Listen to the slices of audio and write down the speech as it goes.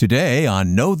Today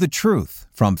on Know the Truth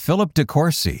from Philip De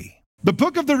Courcy. The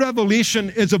book of the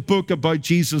Revelation is a book about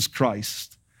Jesus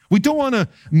Christ. We don't want to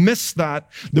miss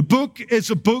that. The book is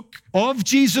a book of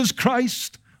Jesus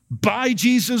Christ, by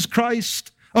Jesus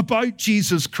Christ, about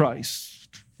Jesus Christ.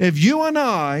 If you and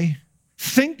I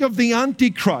think of the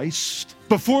Antichrist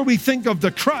before we think of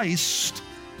the Christ,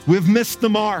 we've missed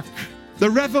the mark. The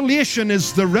revelation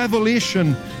is the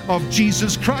revelation of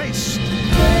Jesus Christ.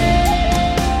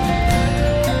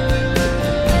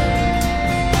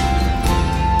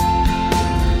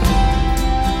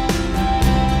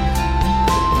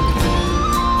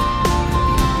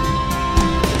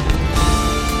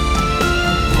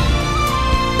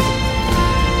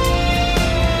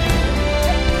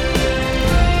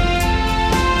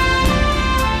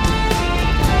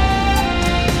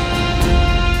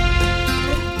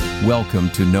 Welcome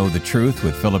to Know the Truth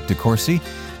with Philip De Courcy.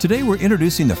 Today we're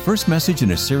introducing the first message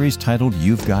in a series titled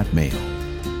You've Got Mail.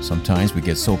 Sometimes we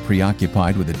get so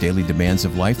preoccupied with the daily demands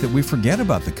of life that we forget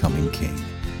about the coming King.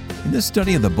 In this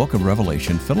study of the book of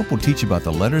Revelation, Philip will teach about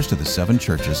the letters to the 7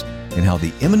 churches and how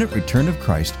the imminent return of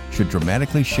Christ should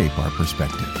dramatically shape our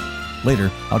perspective.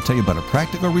 Later, I'll tell you about a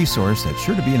practical resource that's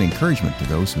sure to be an encouragement to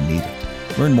those who need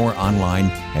it. Learn more online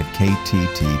at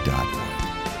ktt.org.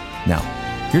 Now,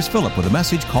 here's Philip with a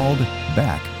message called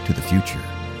Back to the Future.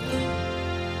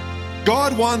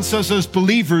 God wants us as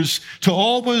believers to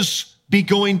always be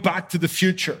going back to the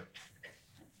future,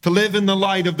 to live in the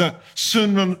light of the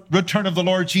soon return of the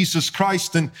Lord Jesus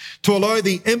Christ, and to allow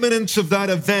the imminence of that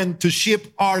event to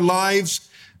shape our lives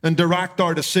and direct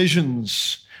our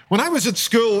decisions. When I was at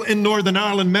school in Northern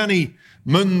Ireland many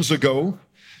moons ago,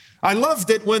 I loved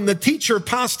it when the teacher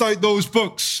passed out those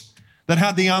books that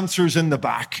had the answers in the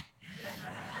back.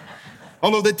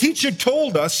 Although the teacher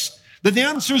told us that the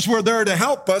answers were there to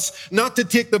help us, not to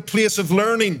take the place of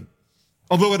learning.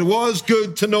 Although it was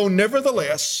good to know,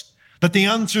 nevertheless, that the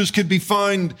answers could be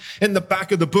found in the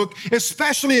back of the book,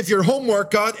 especially if your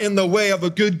homework got in the way of a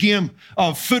good game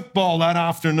of football that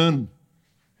afternoon.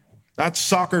 That's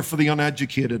soccer for the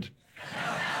uneducated.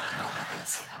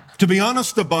 To be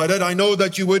honest about it, I know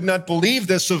that you would not believe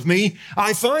this of me.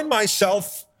 I find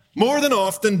myself more than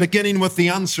often beginning with the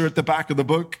answer at the back of the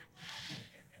book,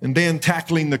 and then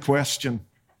tackling the question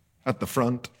at the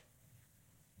front.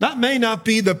 That may not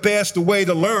be the best way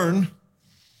to learn,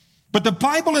 but the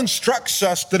Bible instructs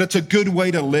us that it's a good way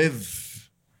to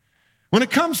live. When it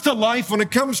comes to life, when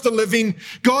it comes to living,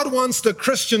 God wants the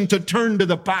Christian to turn to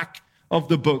the back of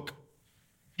the book.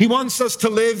 He wants us to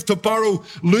live, to borrow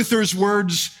Luther's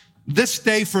words, this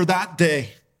day for that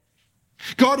day.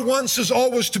 God wants us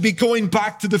always to be going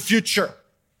back to the future.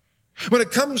 When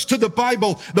it comes to the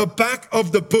Bible, the back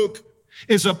of the book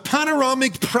is a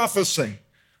panoramic prophecy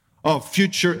of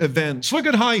future events. Look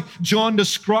at how John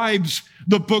describes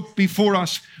the book before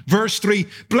us. Verse 3,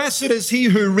 "Blessed is he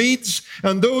who reads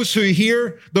and those who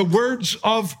hear the words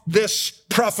of this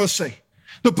prophecy."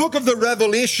 The book of the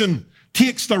Revelation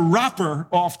takes the wrapper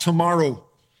off tomorrow,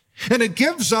 and it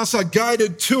gives us a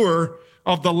guided tour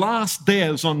of the last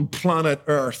days on planet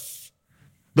Earth.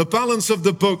 The balance of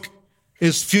the book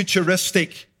is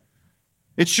futuristic.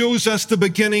 It shows us the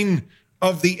beginning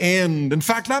of the end. In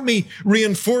fact, let me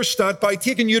reinforce that by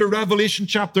taking you to Revelation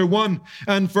chapter 1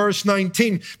 and verse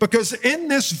 19, because in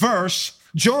this verse,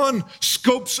 John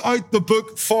scopes out the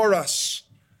book for us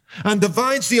and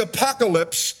divides the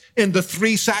apocalypse into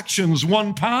 3 sections,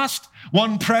 one past,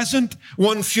 one present,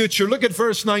 one future. Look at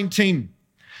verse 19.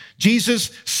 Jesus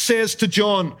says to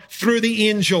John through the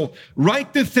angel,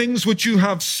 "Write the things which you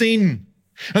have seen,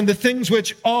 and the things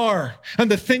which are,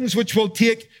 and the things which will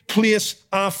take place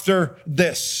after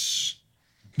this."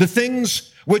 The things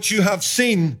which you have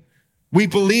seen, we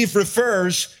believe,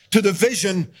 refers to the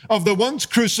vision of the once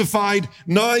crucified,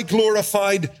 now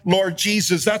glorified Lord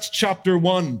Jesus. That's chapter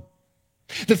 1.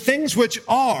 The things which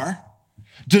are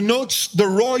denotes the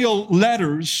royal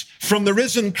letters from the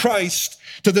risen Christ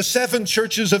to the 7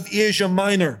 churches of Asia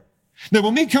Minor. Now,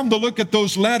 when we come to look at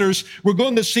those letters, we're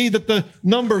going to see that the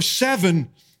number 7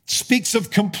 speaks of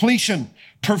completion,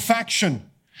 perfection.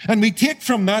 And we take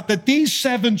from that these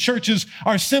 7 churches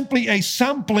are simply a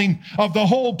sampling of the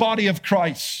whole body of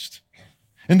Christ.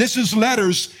 And this is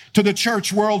letters to the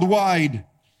church worldwide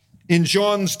in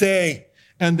John's day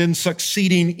and in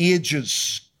succeeding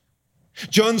ages.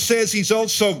 John says he's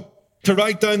also to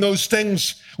write down those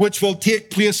things which will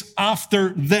take place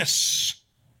after this.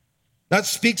 That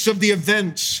speaks of the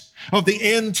events of the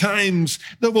end times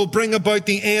that will bring about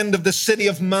the end of the city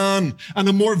of man and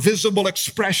a more visible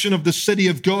expression of the city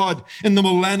of God in the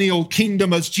millennial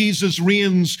kingdom as Jesus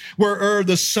reigns where'er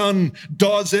the sun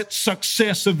does its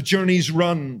successive journeys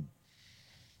run.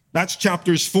 That's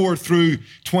chapters 4 through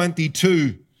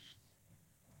 22.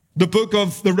 The book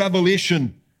of the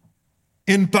Revelation,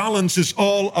 in balance, is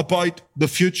all about the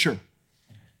future.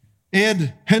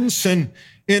 Ed Hinson,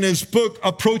 in his book,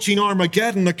 Approaching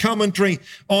Armageddon, a commentary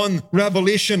on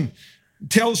Revelation,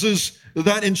 tells us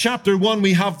that in chapter 1,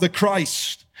 we have the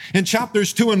Christ. In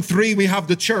chapters 2 and 3, we have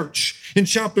the church. In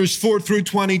chapters 4 through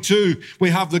 22, we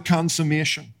have the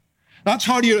consummation. That's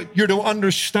how you're to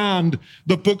understand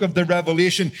the book of the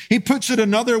Revelation. He puts it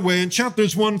another way. In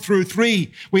chapters 1 through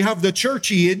 3, we have the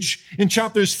church age. In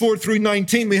chapters 4 through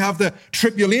 19, we have the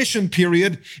tribulation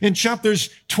period. In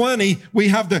chapters 20, we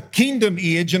have the kingdom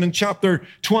age. And in chapter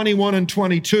 21 and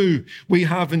 22, we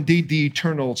have indeed the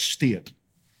eternal state.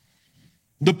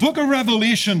 The book of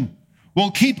Revelation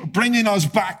will keep bringing us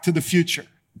back to the future.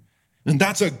 And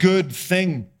that's a good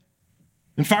thing.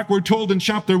 In fact, we're told in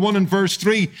chapter 1 and verse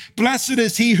 3, blessed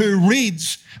is he who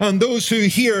reads and those who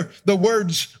hear the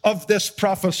words of this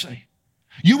prophecy.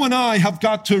 You and I have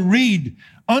got to read,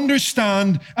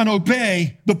 understand, and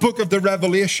obey the book of the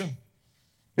Revelation.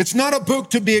 It's not a book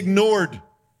to be ignored.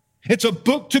 It's a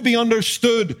book to be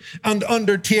understood and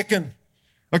undertaken.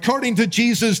 According to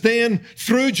Jesus then,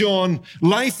 through John,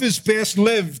 life is best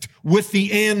lived with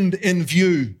the end in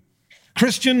view.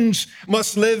 Christians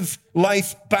must live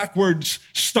life backwards,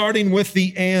 starting with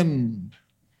the end.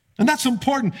 And that's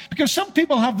important because some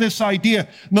people have this idea,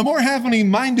 the more heavenly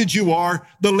minded you are,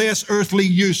 the less earthly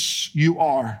use you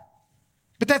are.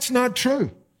 But that's not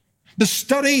true. The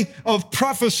study of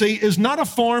prophecy is not a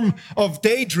form of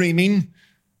daydreaming,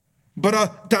 but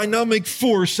a dynamic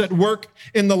force at work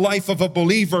in the life of a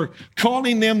believer,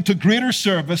 calling them to greater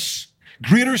service,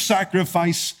 greater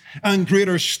sacrifice, and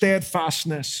greater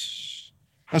steadfastness.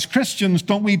 As Christians,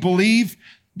 don't we believe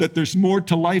that there's more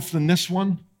to life than this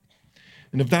one?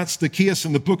 And if that's the case,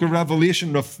 and the book of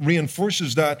Revelation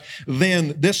reinforces that,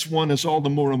 then this one is all the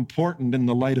more important in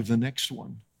the light of the next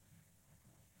one.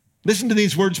 Listen to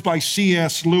these words by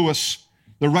C.S. Lewis,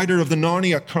 the writer of the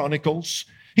Narnia Chronicles.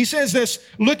 He says this,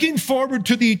 looking forward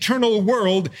to the eternal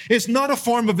world is not a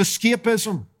form of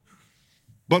escapism,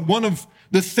 but one of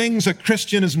the things a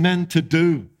Christian is meant to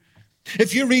do.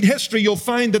 If you read history, you'll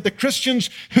find that the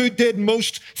Christians who did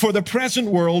most for the present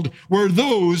world were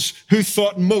those who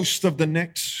thought most of the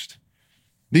next.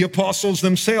 The apostles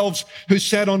themselves who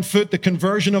set on foot the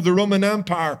conversion of the Roman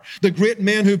Empire, the great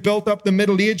men who built up the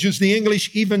Middle Ages, the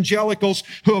English evangelicals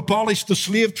who abolished the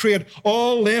slave trade,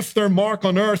 all left their mark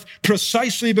on earth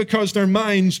precisely because their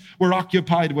minds were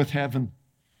occupied with heaven.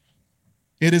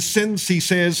 It is since, he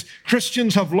says,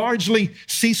 Christians have largely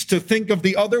ceased to think of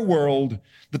the other world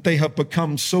that they have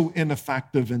become so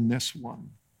ineffective in this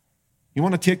one. You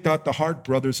want to take that to heart,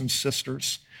 brothers and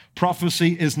sisters.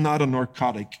 Prophecy is not a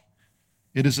narcotic.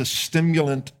 It is a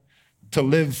stimulant to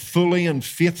live fully and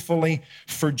faithfully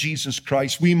for Jesus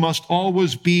Christ. We must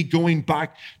always be going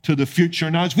back to the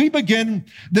future. Now, as we begin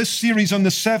this series on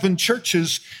the 7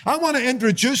 churches, I want to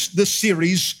introduce this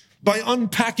series by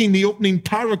unpacking the opening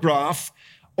paragraph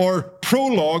or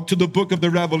prologue to the book of the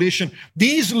Revelation.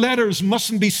 These letters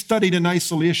mustn't be studied in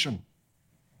isolation.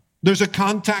 There's a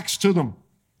context to them.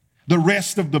 The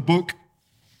rest of the book.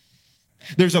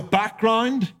 There's a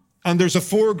background and there's a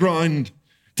foreground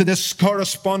to this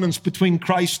correspondence between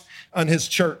Christ and his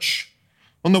church.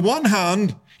 On the one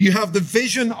hand, you have the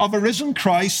vision of a risen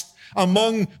Christ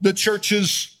among the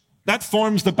churches. That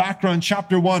forms the background.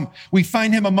 Chapter 1, we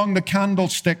find him among the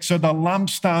candlesticks or the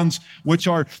lampstands, which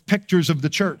are pictures of the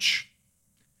church.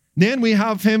 Then we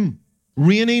have him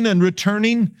reigning and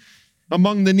returning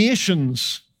among the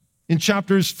nations in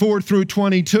chapters 4 through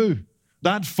 22.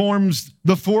 That forms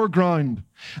the foreground.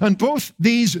 And both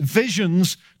these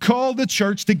visions call the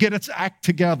church to get its act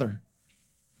together.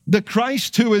 The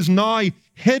Christ who is now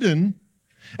hidden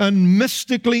and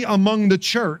mystically among the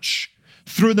church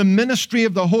through the ministry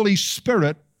of the Holy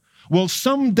Spirit will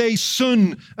someday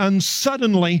soon and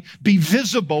suddenly be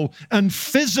visible and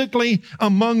physically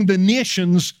among the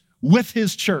nations with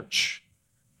his church.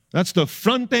 That's the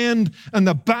front end and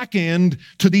the back end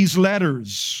to these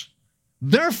letters.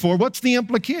 Therefore, what's the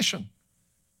implication?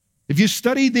 If you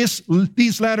study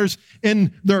these letters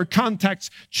in their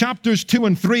context, chapters 2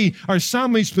 and 3 are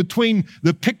sandwiched between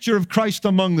the picture of Christ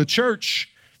among the church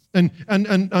and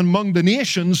among the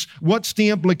nations. What's the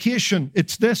implication?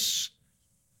 It's this.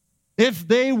 If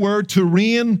they were to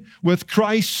reign with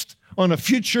Christ on a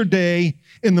future day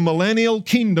in the millennial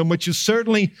kingdom, which is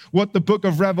certainly what the book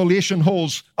of Revelation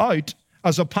holds out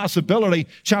as a possibility,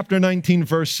 chapter 19,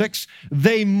 verse 6,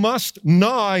 they must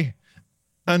now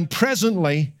and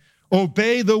presently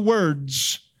obey the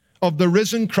words of the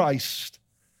risen Christ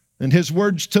And his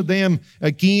words to them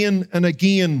again and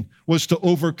again was to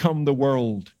overcome the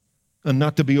world and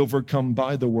not to be overcome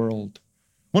by the world.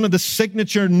 One of the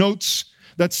signature notes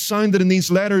that's sounded in these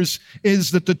letters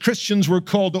is that the Christians were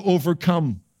called to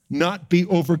overcome, not be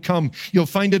overcome. You'll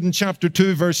find it in chapter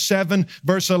 2, verse 7,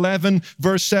 verse 11,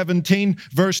 verse 17,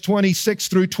 verse 26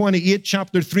 through 28,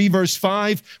 chapter 3, verse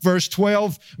 5, verse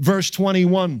 12, verse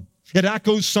 21. It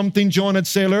echoes something John had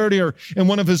said earlier in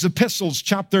one of his epistles,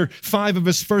 chapter 5 of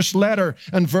his first letter,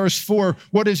 and verse 4.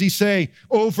 What does he say?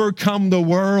 Overcome the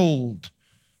world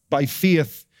by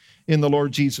faith in the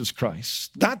Lord Jesus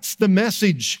Christ. That's the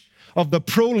message of the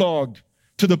prologue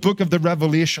to the book of the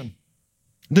Revelation.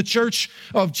 The church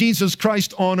of Jesus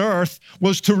Christ on earth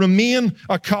was to remain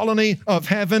a colony of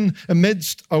heaven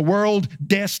amidst a world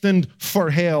destined for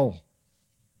hell.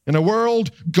 In a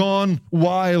world gone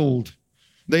wild,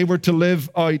 they were to live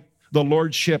out the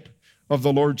lordship of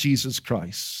the Lord Jesus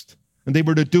Christ. And they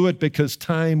were to do it because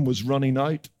time was running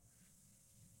out.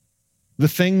 The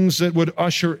things that would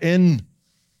usher in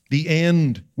the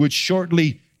end would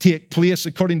shortly take place,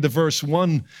 according to verse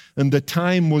 1, and the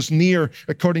time was near,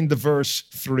 according to verse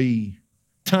 3.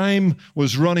 Time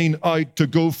was running out to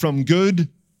go from good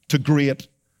to great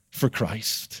for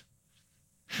Christ.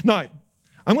 Now,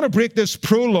 I'm going to break this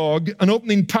prologue, an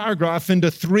opening paragraph, into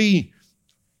 3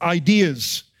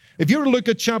 ideas. If you were to look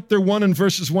at chapter 1 and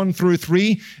verses 1 through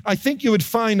 3, I think you would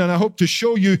find, and I hope to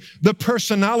show you, the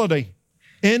personality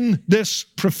in this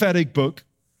prophetic book,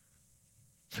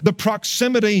 the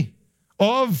proximity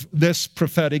of this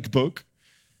prophetic book,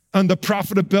 and the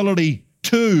profitability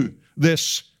to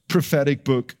this prophetic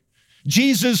book.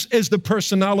 Jesus is the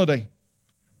personality.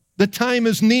 The time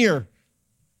is near,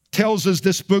 tells us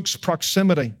this book's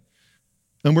proximity.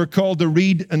 And we're called to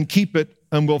read and keep it,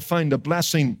 and we'll find a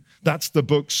blessing. That's the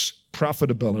book's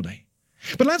profitability.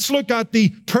 But let's look at the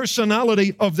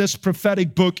personality of this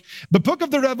prophetic book. The book of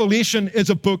the Revelation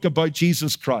is a book about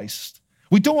Jesus Christ.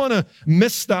 We don't want to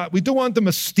miss that. We don't want to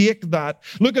mistake that.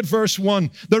 Look at verse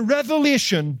 1. The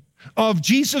revelation of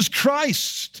Jesus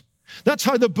Christ. That's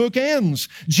how the book ends.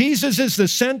 Jesus is the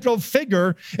central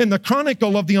figure in the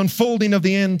chronicle of the unfolding of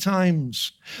the end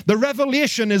times. The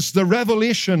revelation is the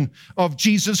revelation of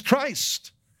Jesus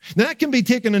Christ. Now, that can be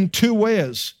taken in 2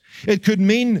 ways. It could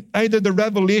mean either the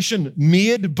revelation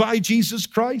made by Jesus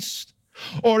Christ,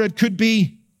 or it could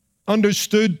be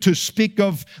understood to speak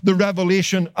of the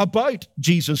revelation about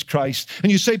Jesus Christ.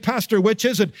 And you say, Pastor, which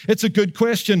is it? It's a good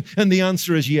question, and the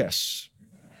answer is yes.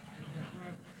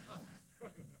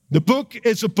 The book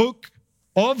is a book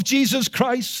of Jesus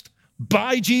Christ,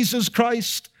 by Jesus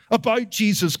Christ, about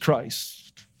Jesus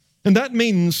Christ. And that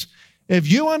means if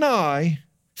you and I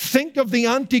think of the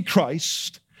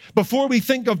Antichrist before we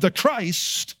think of the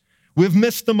Christ, we've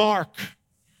missed the mark.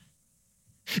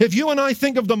 If you and I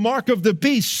think of the mark of the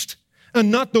beast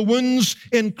and not the wounds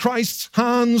in Christ's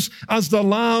hands as the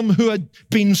lamb who had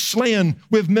been slain,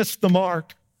 we've missed the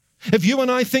mark. If you and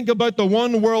I think about the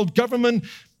one world government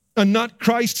and not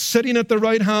Christ sitting at the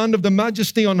right hand of the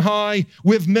majesty on high,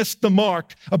 we've missed the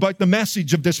mark about the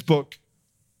message of this book.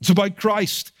 It's about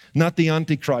Christ, not the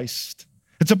Antichrist.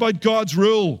 It's about God's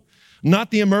rule,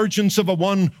 not the emergence of a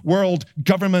one world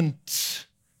government.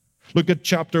 Look at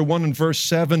chapter 1 and verse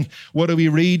 7. What do we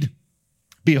read?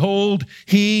 Behold,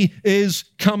 he is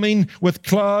coming with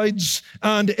clouds,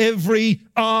 and every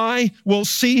eye will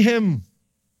see him.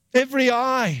 Every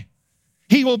eye.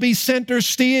 He will be center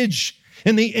stage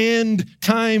in the end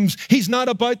times. He's not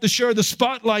about to share the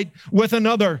spotlight with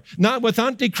another, not with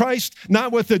Antichrist,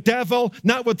 not with the devil,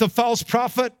 not with the false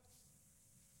prophet,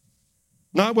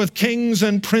 not with kings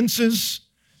and princes.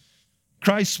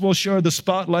 Christ will share the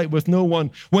spotlight with no one.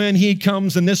 When he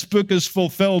comes and this book is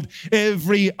fulfilled,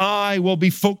 every eye will be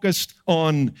focused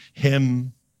on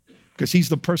him because he's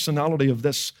the personality of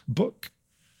this book.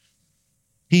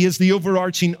 He is the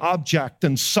overarching object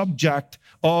and subject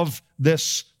of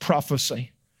this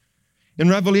prophecy. In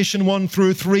Revelation 1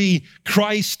 through 3,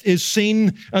 Christ is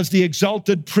seen as the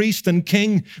exalted priest and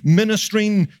king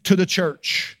ministering to the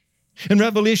church. In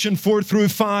Revelation 4 through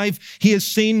 5, he is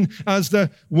seen as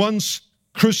the once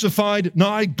crucified,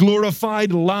 now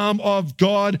glorified Lamb of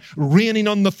God, reigning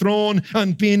on the throne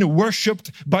and being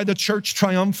worshipped by the church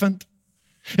triumphant.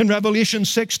 In Revelation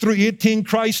 6 through 18,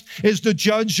 Christ is the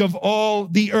judge of all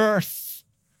the earth.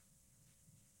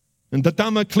 And the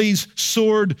Damocles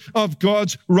sword of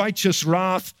God's righteous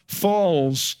wrath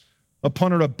falls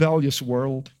upon a rebellious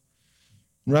world.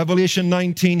 In Revelation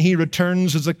 19, he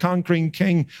returns as a conquering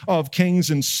king of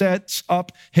kings and sets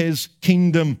up his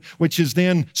kingdom, which is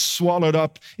then swallowed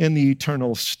up in the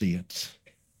eternal state.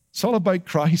 It's all about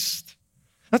Christ.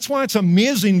 That's why it's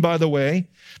amazing, by the way,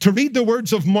 to read the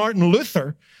words of Martin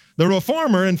Luther, the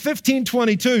Reformer. In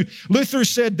 1522, Luther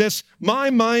said this, "My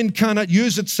mind cannot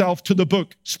use itself to the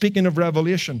book," speaking of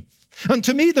Revelation. "And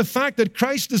to me, the fact that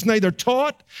Christ is neither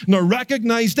taught nor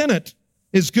recognized in it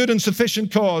is good and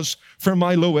sufficient cause for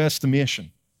my low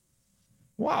estimation."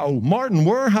 Wow, Martin,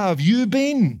 where have you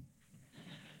been?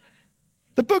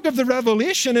 The book of the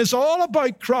Revelation is all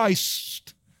about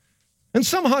Christ. And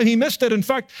somehow he missed it. In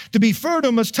fact, to be fair to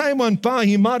him, as time went by,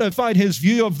 he modified his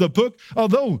view of the book,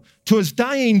 although to his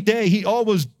dying day, he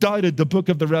always doubted the book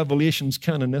of the Revelation's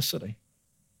canonicity,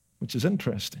 which is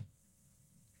interesting.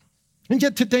 And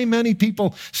yet today, many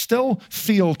people still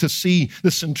fail to see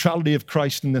the centrality of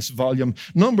Christ in this volume.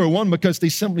 Number one, because they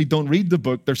simply don't read the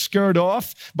book. They're scared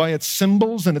off by its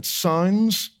symbols and its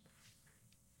sounds.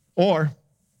 Or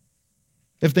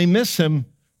if they miss him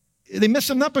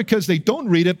not because they don't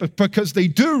read it, but because they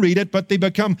do read it, but they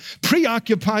become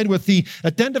preoccupied with the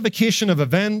identification of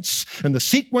events and the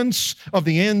sequence of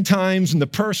the end times and the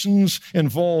persons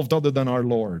involved other than our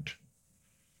Lord.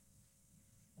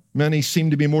 Many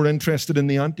seem to be more interested in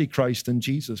the Antichrist than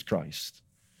Jesus Christ.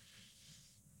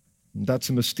 And that's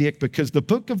a mistake, because the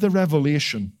book of the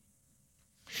Revelation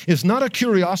is not a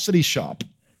curiosity shop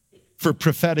for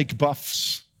prophetic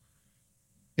buffs.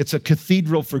 It's a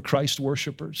cathedral for Christ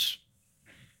worshipers,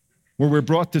 where we're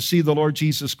brought to see the Lord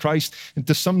Jesus Christ, and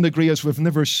to some degree as we've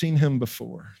never seen him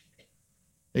before,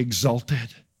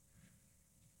 exalted,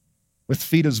 with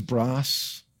feet as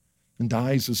brass and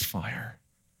eyes as fire.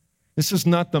 This is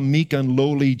not the meek and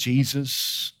lowly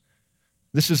Jesus.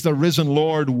 This is the risen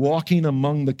Lord walking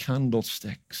among the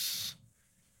candlesticks,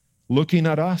 looking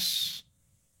at us.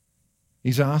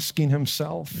 He's asking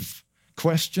himself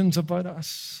questions about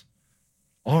us.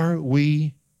 Are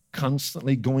we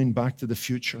constantly going back to the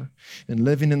future and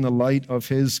living in the light of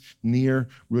his near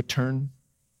return?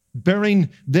 Bearing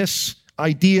this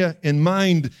idea in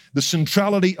mind, the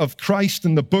centrality of Christ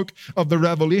in the book of the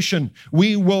Revelation,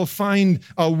 we will find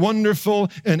a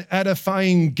wonderful and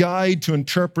edifying guide to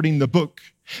interpreting the book.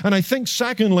 And I think,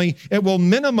 secondly, it will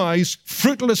minimize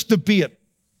fruitless debate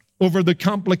over the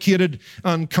complicated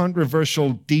and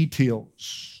controversial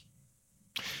details.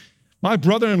 My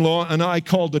brother-in-law and I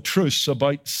called a truce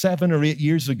about 7 or 8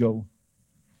 years ago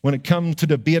when it came to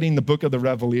debating the book of the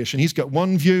Revelation. He's got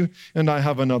one view and I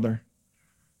have another.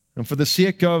 And for the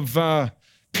sake of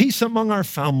peace among our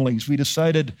families, we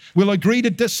decided we'll agree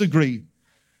to disagree.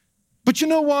 But you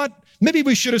know what? Maybe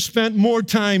we should have spent more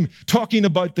time talking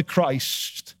about the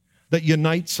Christ that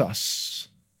unites us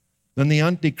than the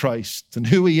Antichrist and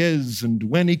who he is and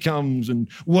when he comes and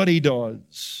what he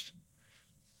does.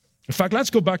 In fact, let's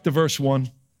go back to verse 1.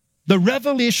 The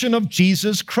revelation of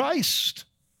Jesus Christ,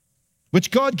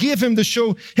 which God gave him to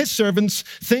show his servants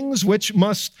things which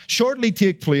must shortly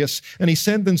take place, and he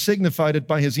sent and signified it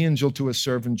by his angel to his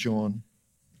servant John.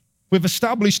 We've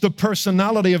established the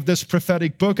personality of this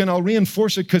prophetic book, and I'll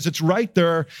reinforce it because it's right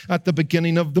there at the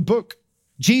beginning of the book.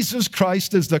 Jesus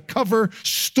Christ is the cover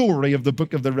story of the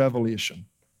book of the Revelation.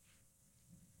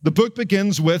 The book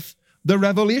begins with the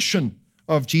revelation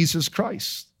of Jesus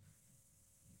Christ.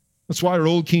 That's why our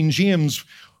old King James,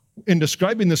 in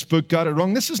describing this book, got it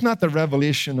wrong. This is not the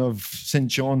revelation of St.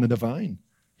 John the Divine.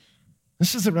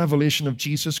 This is the revelation of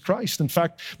Jesus Christ. In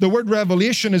fact, the word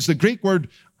revelation is the Greek word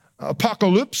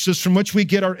apocalypsis, from which we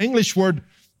get our English word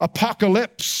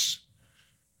apocalypse.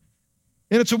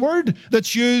 And it's a word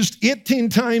that's used 18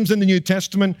 times in the New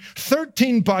Testament,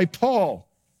 13 by Paul.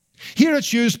 Here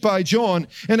it's used by John,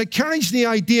 and it carries the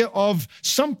idea of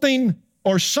something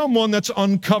or someone that's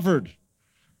uncovered.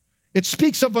 It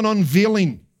speaks of an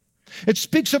unveiling. It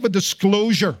speaks of a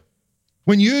disclosure.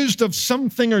 When used of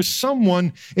something or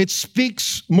someone, it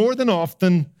speaks more than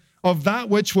often of that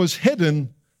which was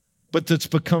hidden, but that's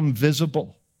become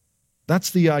visible.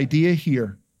 That's the idea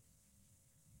here.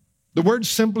 The word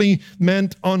simply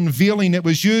meant unveiling. It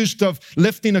was used of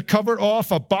lifting a cover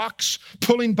off a box,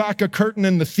 pulling back a curtain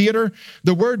in the theater.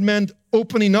 The word meant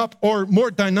opening up, or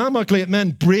more dynamically, it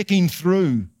meant breaking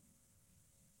through.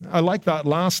 I like that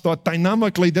last thought.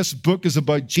 Dynamically, this book is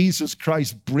about Jesus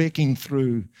Christ breaking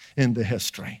through into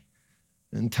history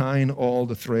and tying all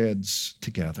the threads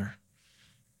together.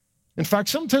 In fact,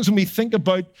 sometimes when we think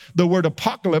about the word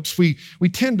apocalypse, we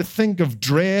tend to think of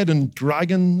dread and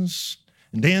dragons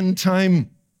and end time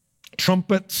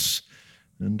trumpets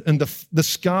and the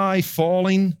sky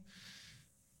falling.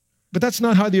 But that's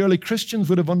not how the early Christians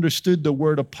would have understood the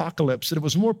word apocalypse. It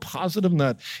was more positive than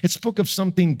that. It spoke of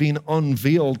something being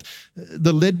unveiled.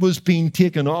 The lid was being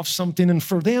taken off something. And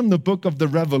for them, the book of the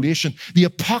Revelation, the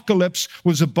apocalypse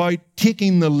was about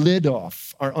taking the lid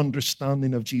off our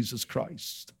understanding of Jesus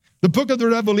Christ. The book of the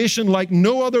Revelation, like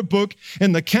no other book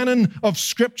in the canon of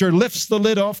Scripture, lifts the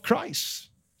lid off Christ.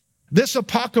 This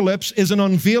apocalypse is an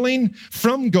unveiling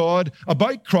from God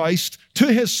about Christ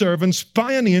to his servants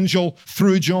by an angel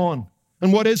through John.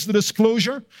 And what is the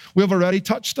disclosure? We've already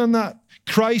touched on that.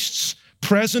 Christ's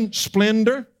present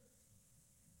splendor.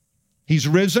 He's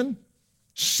risen,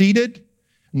 seated,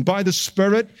 and by the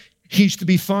Spirit, he's to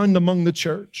be found among the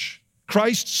church.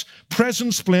 Christ's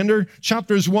present splendor,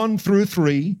 chapters 1 through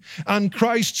 3, and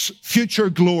Christ's future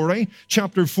glory,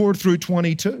 chapter 4 through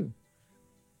 22.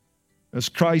 As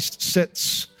Christ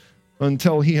sits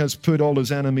until he has put all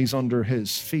his enemies under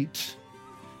his feet,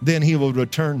 then he will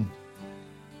return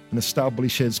and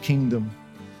establish his kingdom.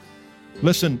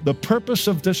 Listen, the purpose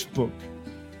of this book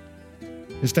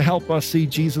is to help us see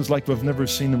Jesus like we've never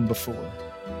seen him before.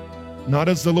 Not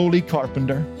as the lowly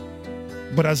carpenter,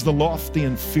 but as the lofty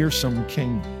and fearsome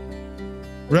king.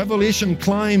 Revelation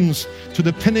climbs to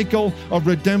the pinnacle of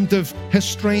redemptive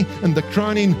history and the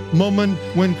crowning moment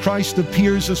when Christ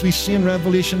appears, as we see in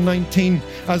Revelation 19,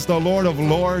 as the Lord of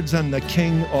Lords and the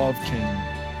King of Kings.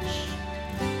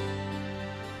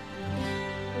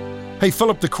 Hey,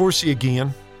 Philip De Courcy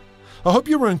again. I hope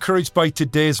you were encouraged by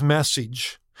today's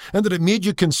message and that it made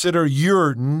you consider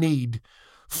your need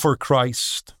for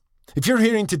Christ. If you're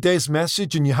hearing today's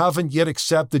message and you haven't yet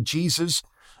accepted Jesus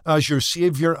as your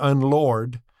Savior and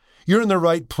Lord, you're in the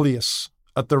right place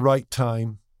at the right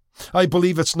time. I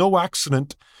believe it's no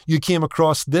accident you came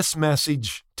across this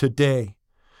message today.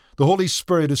 The Holy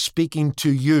Spirit is speaking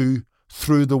to you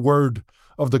through the word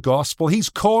of the gospel. He's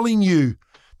calling you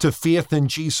to faith in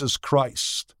Jesus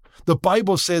Christ. The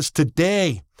Bible says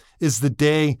today is the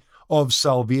day of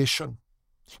salvation.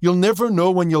 You'll never know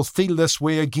when you'll feel this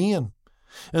way again,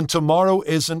 and tomorrow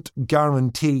isn't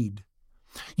guaranteed.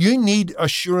 You need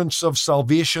assurance of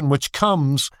salvation which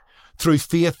comes through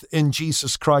faith in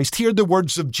Jesus Christ. Hear the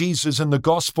words of Jesus in the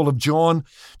Gospel of John,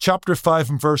 chapter 5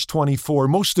 and verse 24.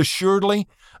 Most assuredly,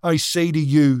 I say to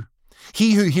you,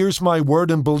 he who hears my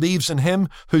word and believes in him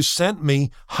who sent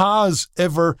me has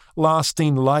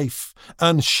everlasting life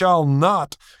and shall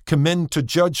not come into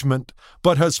judgment,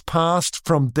 but has passed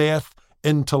from death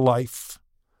into life.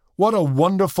 What a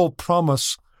wonderful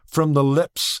promise from the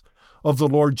lips of the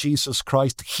Lord Jesus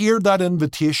Christ. Hear that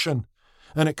invitation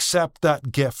and accept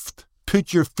that gift.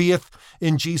 Put your faith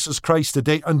in Jesus Christ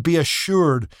today and be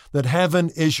assured that heaven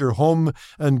is your home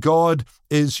and God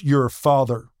is your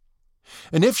Father.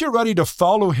 And if you're ready to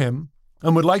follow him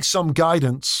and would like some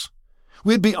guidance,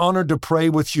 we'd be honored to pray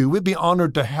with you. We'd be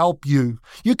honored to help you.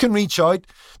 You can reach out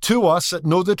to us at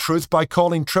Know the Truth by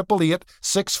calling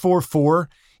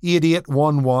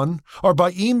 888-644-8811 or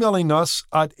by emailing us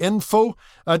at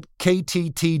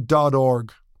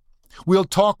info@ktt.org. We'll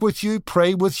talk with you,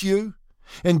 pray with you,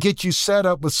 and get you set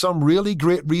up with some really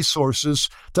great resources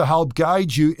to help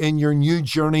guide you in your new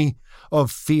journey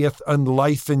of faith and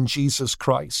life in Jesus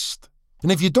Christ. And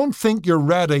if you don't think you're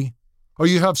ready, or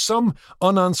you have some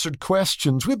unanswered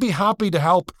questions, we'd be happy to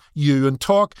help you and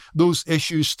talk those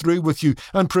issues through with you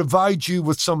and provide you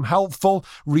with some helpful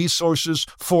resources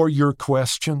for your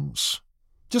questions.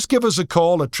 Just give us a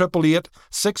call at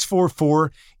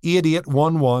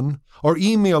 888-644-8811 or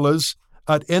email us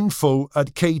at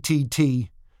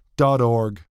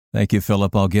info@ktt.org. Thank you,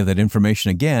 Philip. I'll give that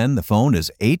information again. The phone is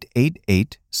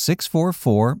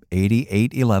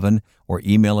 888-644-8811 or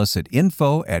email us at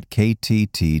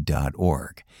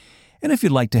info@ktt.org. And if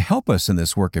you'd like to help us in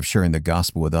this work of sharing the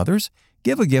gospel with others,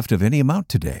 give a gift of any amount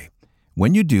today.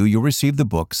 When you do, you'll receive the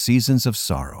book Seasons of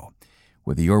Sorrow.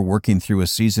 Whether you're working through a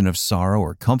season of sorrow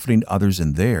or comforting others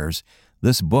in theirs,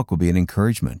 this book will be an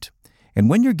encouragement. And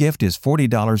when your gift is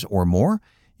 $40 or more,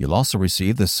 you'll also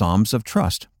receive the Psalms of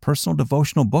Trust personal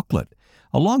devotional booklet,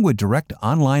 along with direct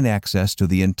online access to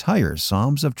the entire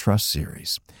Psalms of Trust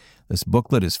series. This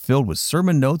booklet is filled with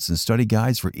sermon notes and study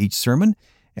guides for each sermon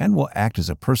and will act as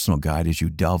a personal guide as you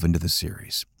delve into the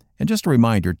series. And just a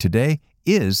reminder, today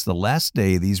is the last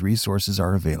day these resources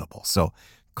are available. So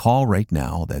call right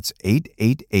now. That's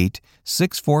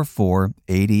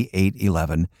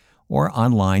 888-644-8811 or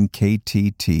online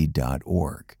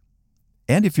ktt.org.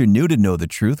 And if you're new to Know the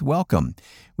Truth, welcome.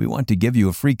 We want to give you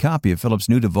a free copy of Philip's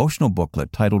new devotional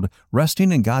booklet titled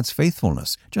Resting in God's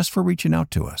Faithfulness, just for reaching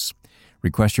out to us.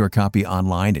 Request your copy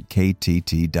online at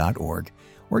ktt.org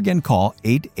or again call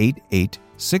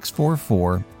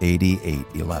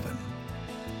 888-644-8811.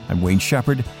 I'm Wayne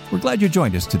Shepherd. We're glad you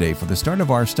joined us today for the start of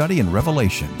our study in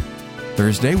Revelation.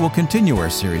 Thursday, we'll continue our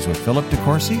series with Philip De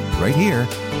Courcy right here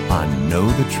on Know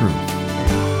the Truth.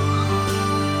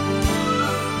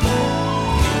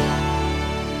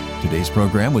 Today's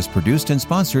program was produced and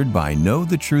sponsored by Know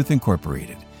the Truth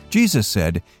Incorporated. Jesus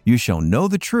said, "You shall know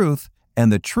the truth,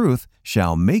 and the truth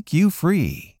shall make you free."